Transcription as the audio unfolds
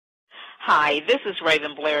Hi, this is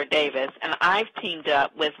Raven Blair Davis, and I've teamed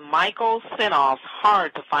up with Michael Sinoff's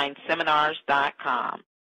HardToFindSeminars.com.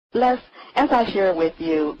 Les, as I share with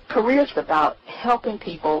you, careers about helping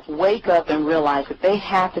people wake up and realize that they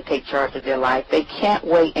have to take charge of their life. They can't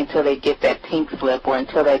wait until they get that pink slip or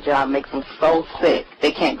until that job makes them so sick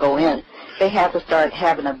they can't go in. They have to start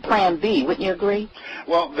having a plan B. Wouldn't you agree?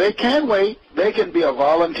 Well, they can wait. They can be a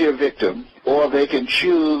volunteer victim, or they can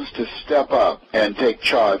choose to step up and take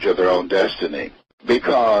charge of their own destiny.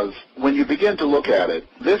 Because when you begin to look at it,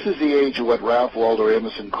 this is the age of what Ralph Waldo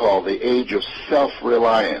Emerson called the age of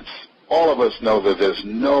self-reliance. All of us know that there's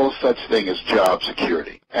no such thing as job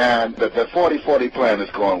security. And that the 40-40 plan is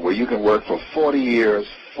going where you can work for 40 years,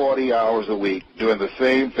 40 hours a week, doing the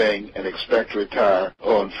same thing and expect to retire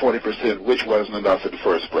on 40%, which wasn't enough in the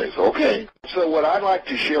first place. Okay. So what I'd like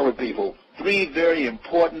to share with people, 3 very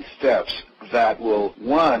important steps that will,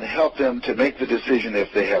 1, help them to make the decision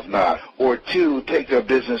if they have not, or 2, take their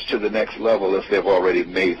business to the next level if they've already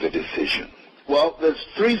made the decision. Well, there's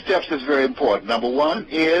 3 steps that's very important. Number 1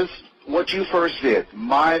 is what you first did,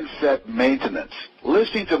 mindset maintenance.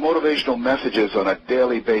 Listening to motivational messages on a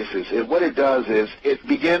daily basis, what it does is it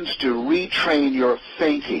begins to retrain your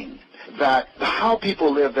thinking that how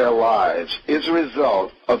people live their lives is a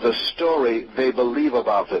result of the story they believe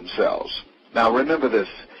about themselves. Now remember this,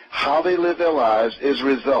 how they live their lives is a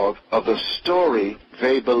result of the story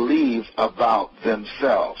they believe about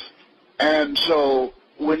themselves. And so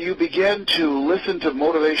when you begin to listen to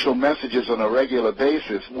motivational messages on a regular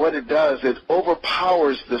basis, what it does, it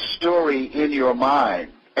overpowers the story in your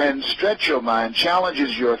mind and stretch your mind,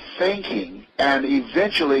 challenges your thinking, and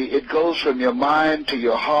eventually it goes from your mind to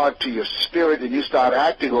your heart to your spirit, and you start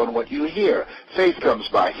acting on what you hear. Faith comes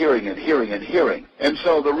by hearing and hearing and hearing. And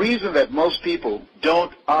so the reason that most people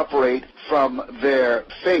don't operate from their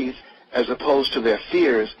faith as opposed to their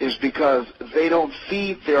fears is because they don't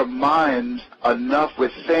feed their minds enough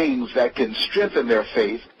with things that can strengthen their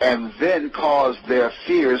faith and then cause their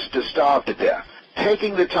fears to starve to death.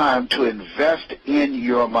 Taking the time to invest in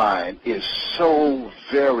your mind is so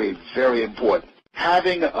very, very important.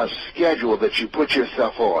 Having a schedule that you put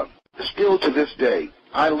yourself on. Still to this day,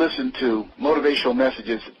 I listen to motivational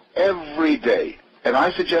messages every day. And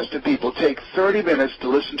I suggest to people take 30 minutes to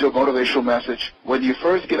listen to a motivational message when you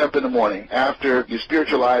first get up in the morning, after you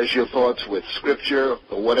spiritualize your thoughts with scripture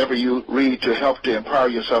or whatever you read to help to empower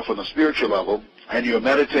yourself on a spiritual level, and your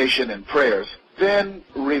meditation and prayers. Then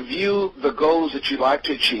review the goals that you'd like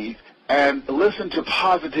to achieve and listen to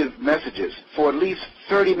positive messages for at least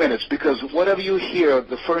 30 minutes, because whatever you hear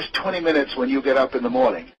the first 20 minutes when you get up in the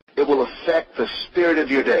morning, it will affect the spirit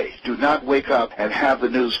of your day. Do not wake up and have the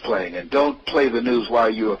news playing, and don't play the news while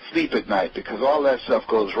you're asleep at night, because all that stuff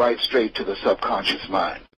goes right straight to the subconscious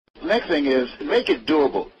mind. The next thing is, make it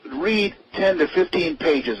doable. Read 10 to 15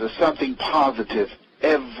 pages of something positive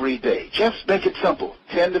every day. Just make it simple,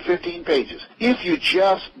 10 to 15 pages. If you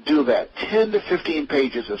just do that, 10 to 15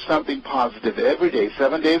 pages of something positive every day,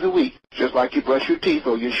 7 days a week, just like you brush your teeth,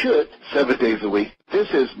 or you should, 7 days a week, this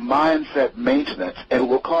is mindset maintenance, and it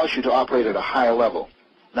will cause you to operate at a higher level.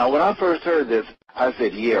 Now, when I first heard this, I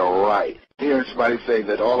said, yeah, right. Hearing somebody say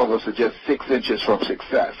that all of us are just 6 inches from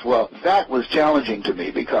success. Well, that was challenging to me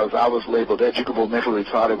because I was labeled educable mentally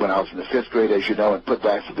retarded when I was in the 5th grade, as you know, and put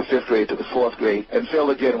back from the 5th grade to the 4th grade, and failed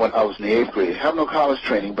again when I was in the 8th grade. I have no college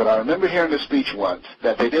training, but I remember hearing a speech once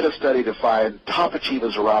that they did a study to find top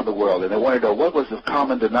achievers around the world, and they wanted to know what was the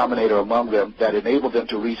common denominator among them that enabled them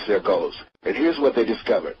to reach their goals. And here's what they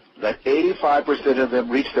discovered, that 85% of them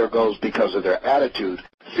reached their goals because of their attitude,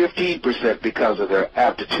 15% because of their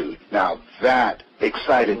aptitude. Now, that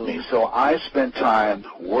excited me. So I spent time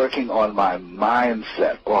working on my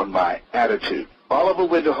mindset, on my attitude. Oliver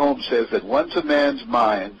Wendell Holmes says that once a man's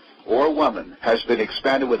mind or woman has been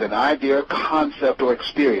expanded with an idea, concept, or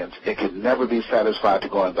experience, it can never be satisfied to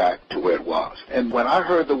going back to where it was. And when I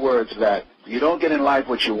heard the words that you don't get in life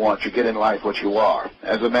what you want, you get in life what you are.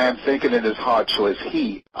 As a man thinking in his heart, so is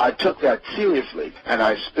he. I took that seriously, and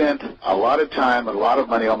I spent a lot of time and a lot of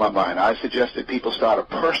money on my mind. I suggested people start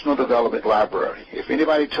a personal development library. If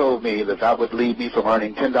anybody told me that that would lead me from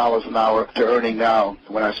earning $10 an hour to earning now,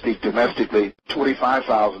 when I speak domestically,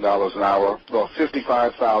 $25,000 an hour, or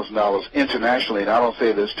 $55,000 internationally, and I don't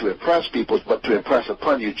say this to impress people, but to impress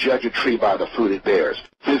upon you, judge a tree by the fruit it bears.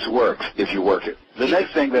 This works if you work it. The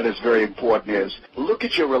next thing that is very important is look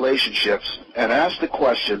at your relationships and ask the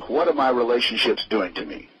question, what are my relationships doing to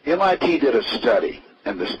me? MIT did a study,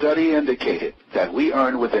 and the study indicated that we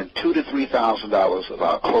earn within $2,000 to $3,000 of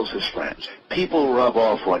our closest friends. People rub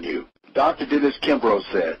off on you. Dr. Dennis Kimbrough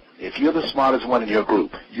said, If you're the smartest one in your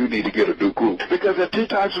group, you need to get a new group. Because there are two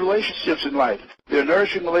types of relationships in life. There are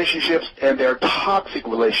nourishing relationships and there are toxic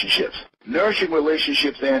relationships. Nourishing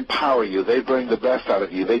relationships, they empower you. They bring the best out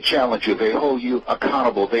of you. They challenge you. They hold you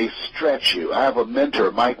accountable. They stretch you. I have a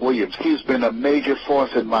mentor, Mike Williams. He's been a major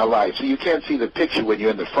force in my life. So you can't see the picture when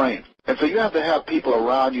you're in the frame. And so you have to have people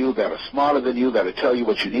around you that are smarter than you, that will tell you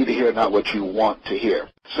what you need to hear, not what you want to hear.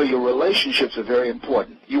 So your relationships are very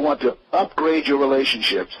important. You want to upgrade your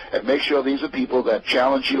relationships and make sure these are people that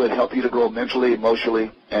challenge you and help you to grow mentally,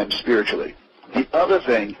 emotionally, and spiritually. The other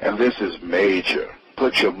thing, and this is major,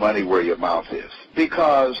 put your money where your mouth is.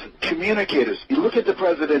 Because communicators, you look at the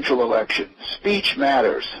presidential election, speech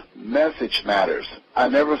matters, message matters. I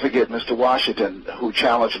never forget Mr. Washington, who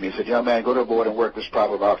challenged me. He said, young man, go to the board and work this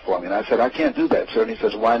problem out for me. And I said, I can't do that, sir. And he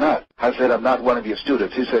says, why not? I said, I'm not one of your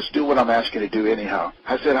students. He says, do what I'm asking you to do anyhow.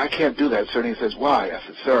 I said, I can't do that, sir. And he says, why? I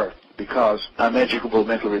said, sir, because I'm educable,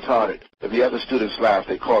 mentally retarded. If the other students laughed,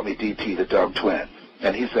 they called me DT, the dumb twin.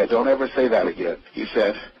 And he said, don't ever say that again. He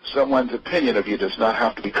said, someone's opinion of you does not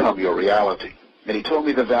have to become your reality. And he told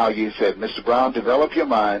me the value. He said, Mr. Brown, develop your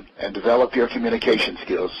mind and develop your communication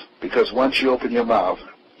skills, because once you open your mouth,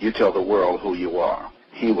 you tell the world who you are.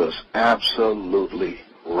 He was absolutely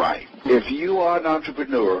right. If you are an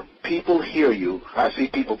entrepreneur, people hear you. I see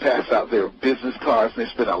people pass out their business cards, and they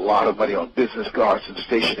spend a lot of money on business cards and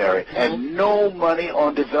stationery, and no money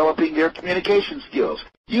on developing their communication skills.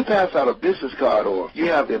 You pass out a business card, or you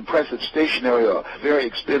have impressive stationery or very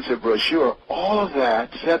expensive brochure, all of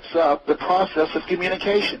that sets up the process of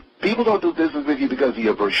communication. People don't do business with you because of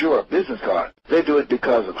your brochure or business card. They do it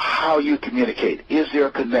because of how you communicate. Is there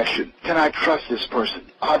a connection? Can I trust this person?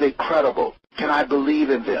 Are they credible? Can I believe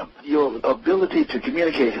in them? Your ability to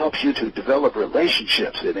communicate helps you to develop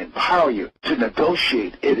relationships and empower you to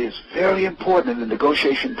negotiate. It is very important in the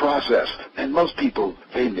negotiation process. And most people,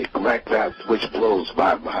 they neglect that, which blows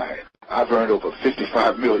my mind. I've earned over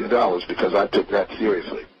 $55 million because I took that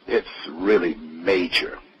seriously. It's really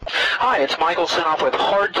major. Hi, it's Michael Sinoff with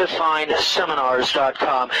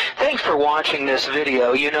HardToFindSeminars.com. Thanks for watching this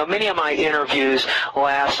video. You know, many of my interviews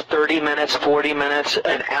last 30 minutes, 40 minutes,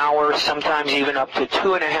 an hour, sometimes even up to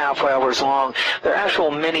 2.5 hours long. They're actual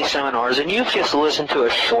mini seminars, and you've just listened to a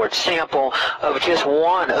short sample of just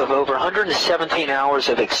one of over 117 hours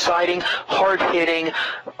of exciting, hard-hitting,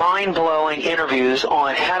 mind-blowing interviews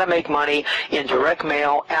on how to make money in direct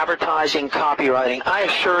mail, advertising, copywriting. I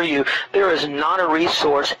assure you, there is not a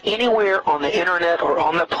resource anywhere on the internet or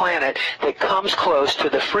on the planet that comes close to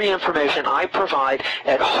the free information I provide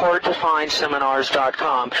at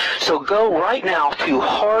HardToFindSeminars.com. So go right now to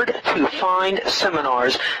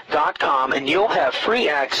HardToFindSeminars.com, and you'll have free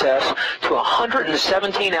access to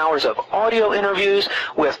 117 hours of audio interviews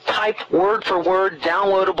with typed word-for-word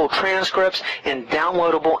downloadable transcripts and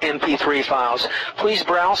downloadable MP3 files. Please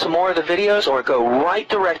browse some more of the videos or go right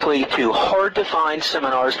directly to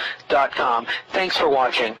HardToFindSeminars.com. Thanks for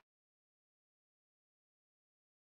watching.